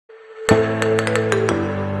Hey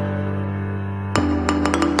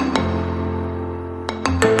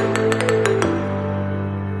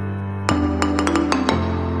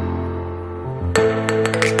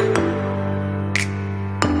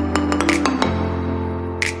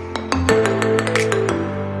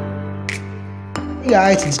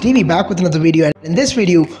guys, it's DV back with another video, and in this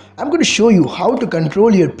video I'm going to show you how to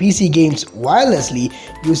control your PC games wirelessly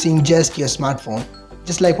using just your smartphone,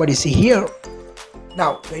 just like what you see here.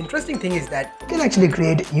 Now the interesting thing is that you can actually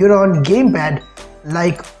create your own gamepad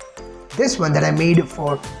like this one that I made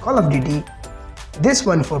for Call of Duty, this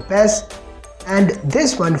one for PES, and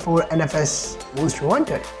this one for NFS Most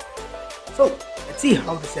Wanted. So let's see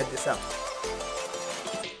how to set this up.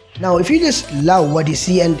 Now if you just love what you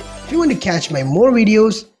see and if you want to catch my more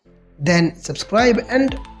videos, then subscribe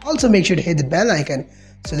and also make sure to hit the bell icon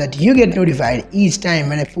so that you get notified each time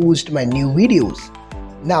when I post my new videos.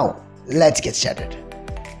 Now let's get started.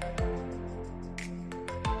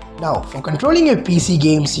 Now for controlling your PC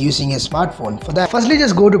games using your smartphone, for that firstly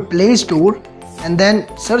just go to Play Store and then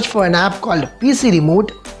search for an app called PC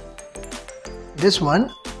Remote. This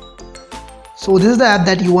one. So this is the app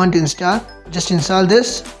that you want to install. Just install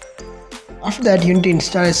this. After that you need to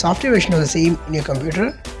install a software version of the same in your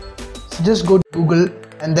computer. So just go to Google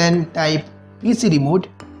and then type PC Remote.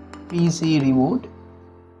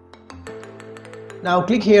 Now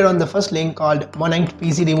click here on the first link called Monite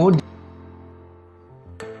PC Remote.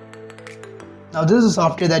 Now this is a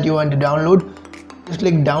software that you want to download. Just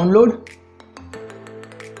click download.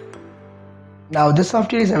 Now this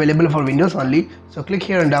software is available for Windows only. So click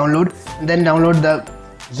here and download, and then download the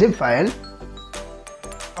zip file.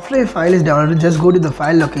 After your file is downloaded, just go to the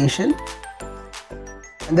file location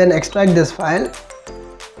and then extract this file.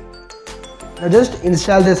 Now just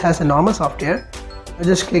install this as a normal software. Now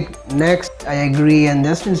just click next, I agree, and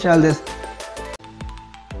just install this.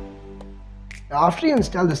 Now after you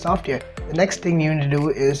install the software, the next thing you need to do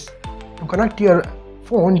is to connect your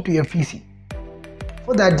phone to your PC.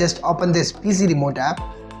 For that, just open this PC Remote app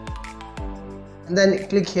and then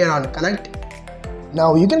click here on connect.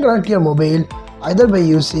 Now you can connect your mobile either by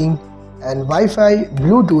using an Wi-Fi,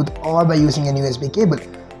 Bluetooth, or by using an USB cable.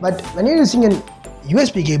 But when you're using an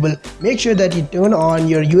USB cable, make sure that you turn on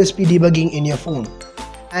your USB debugging in your phone.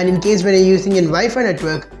 And in case when you're using a Wi-Fi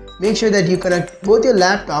network, make sure that you connect both your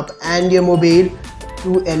laptop and your mobile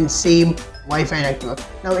to a same Wi-Fi network.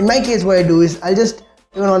 Now in my case, what I do is I'll just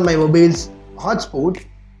turn on my mobile's hotspot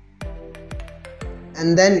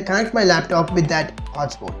and then connect my laptop with that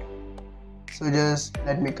hotspot. So just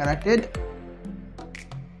let me connect it.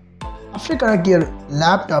 After you connect your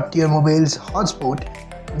laptop to your mobile's hotspot,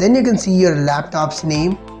 then you can see your laptop's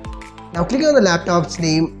name. Now click on the laptop's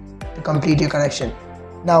name to complete your connection.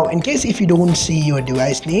 Now in case if you don't see your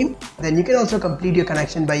device name, then you can also complete your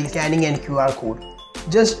connection by scanning an QR code.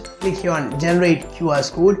 Just click here on generate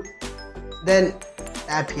QR code, then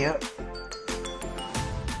tap here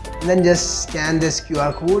and then just scan this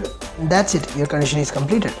QR code, and that's it, your connection is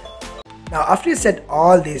completed. Now after you set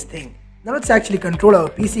all these things, now let's actually control our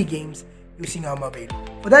PC games using our mobile.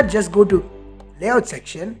 For that, just go to layout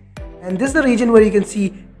section, and this is the region where you can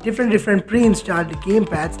see different pre-installed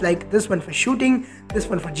gamepads, like this one for shooting, this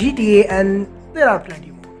one for GTA, and there are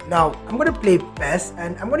plenty more. Now I'm going to play PES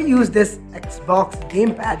and I'm going to use this Xbox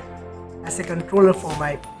gamepad as a controller for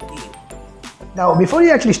my game. Now before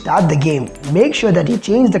you actually start the game, make sure that you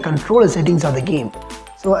change the controller settings of the game.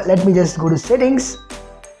 So let me just go to settings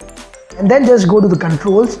and then just go to the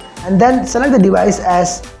controls and then select the device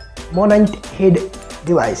as Monite head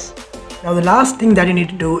device. Now the last thing that you need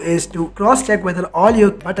to do is to cross check whether all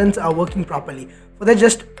your buttons are working properly. For that,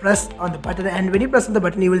 just press on the button, and when you press on the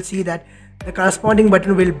button you will see that the corresponding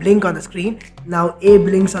button will blink on the screen. Now A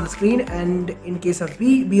blinks on the screen, and in case of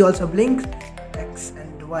B also blinks, X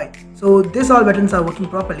and Y. So these all buttons are working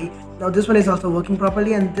properly. Now this one is also working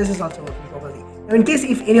properly, and this is also working properly. Now in case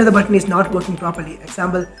if any of the button is not working properly,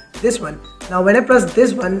 example this one, now when I press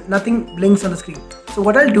this one, nothing blinks on the screen. So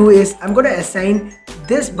what I'll do is I'm going to assign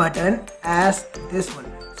this button as this one.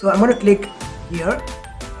 So I'm going to click here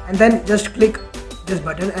and then just click this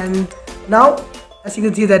button, and now as you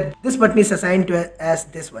can see that this button is assigned to as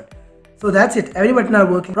this one. So that's it, every button are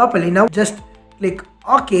working properly. Now just click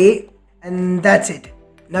OK, and that's it.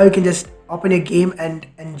 Now you can just open your game and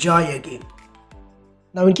enjoy your game.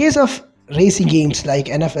 Now in case of racing games like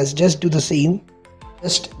NFS, just do the same.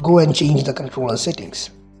 Just go and change the controller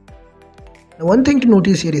settings. Now one thing to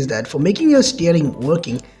notice here is that for making your steering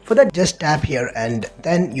working, for that just tap here and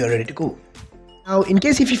then you're ready to go. Now in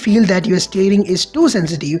case if you feel that your steering is too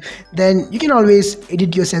sensitive, then you can always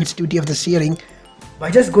edit your sensitivity of the steering by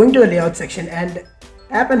just going to the layout section and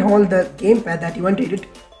tap and hold the gamepad that you want to edit.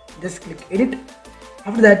 Just click edit.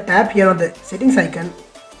 After that, tap here on the settings icon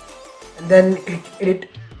and then click edit.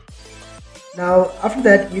 Now after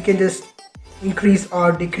that, you can just increase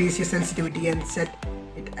or decrease your sensitivity and set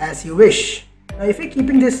it as you wish. Now if you're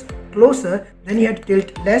keeping this closer, then you have to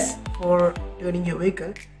tilt less for turning your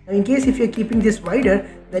vehicle. Now in case if you're keeping this wider,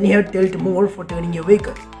 then you have to tilt more for turning your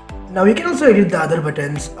vehicle. Now you can also edit the other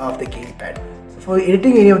buttons of the gamepad. So for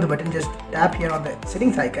editing any of the button, just tap here on the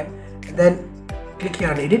settings icon and then click here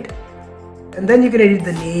on edit. And then you can edit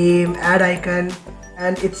the name, add icon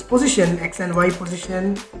and its position, X and Y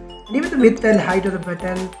position, and even the width and height of the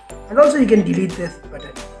button, and also you can delete this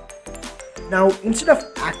button. Now instead of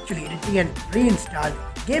actually editing and reinstall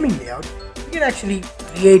gaming layout, you can actually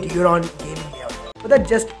create your own gaming layout. For that,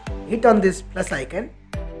 just hit on this plus icon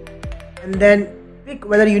and then pick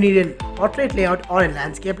whether you need a portrait layout or a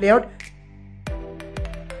landscape layout,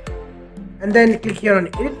 and then click here on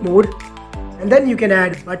edit mode, and then you can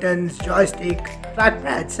add buttons, joystick,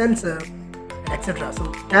 trackpad, sensor, etc.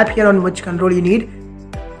 So tap here on which control you need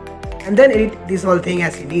and then edit this whole thing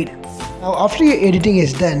as you need. Now after your editing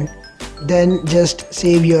is done, then just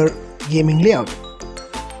save your gaming layout.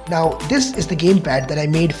 Now this is the gamepad that I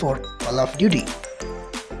made for Call of Duty.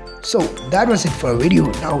 So that was it for a video.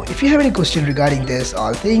 Now if you have any question regarding this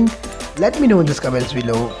all thing, let me know in the comments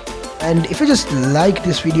below. And if you just like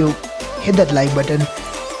this video, hit that like button.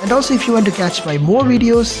 And also if you want to catch my more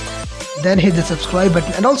videos, then hit the subscribe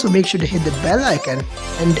button and also make sure to hit the bell icon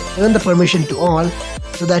and turn the permission to all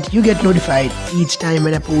so that you get notified each time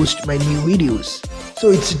when I post my new videos.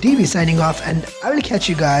 So it's DV signing off and I will catch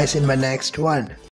you guys in my next one.